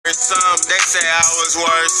some. They say I was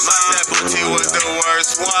worse. My deputy was the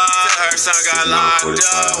worst one. Her son got locked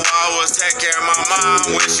up while I was taking care of my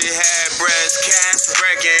mom when she had breast cancer.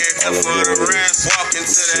 Breaking into for the rent. Walking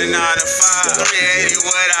to the 9 to 5. 380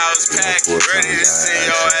 what I was packing. Ready to see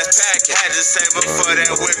your ass packing. Had to save up for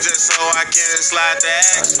that whip just so I can slide the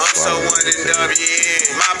action. I'm so one in WN.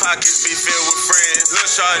 My pockets be filled with friends. Lil'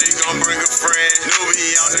 shorty gon' bring a friend.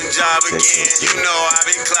 Newbie on the job again. You know I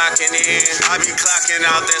be clocking in. I be clocking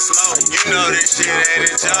out that smoke. You know this shit ain't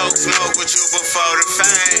a joke. Smoke with you before the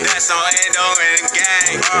fame. That's on Ando and the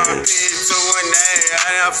gang. RP to one day.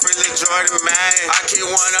 I am freely Jordan man. I keep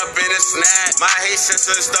one up in a snack. My hate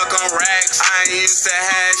sensor stuck on racks. I ain't used to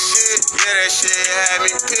have shit. Yeah, that shit had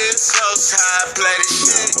me pissed. So tired, play this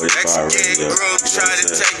shit. Mexican group try to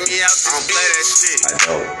take me out. I don't play that shit. I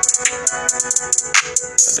don't.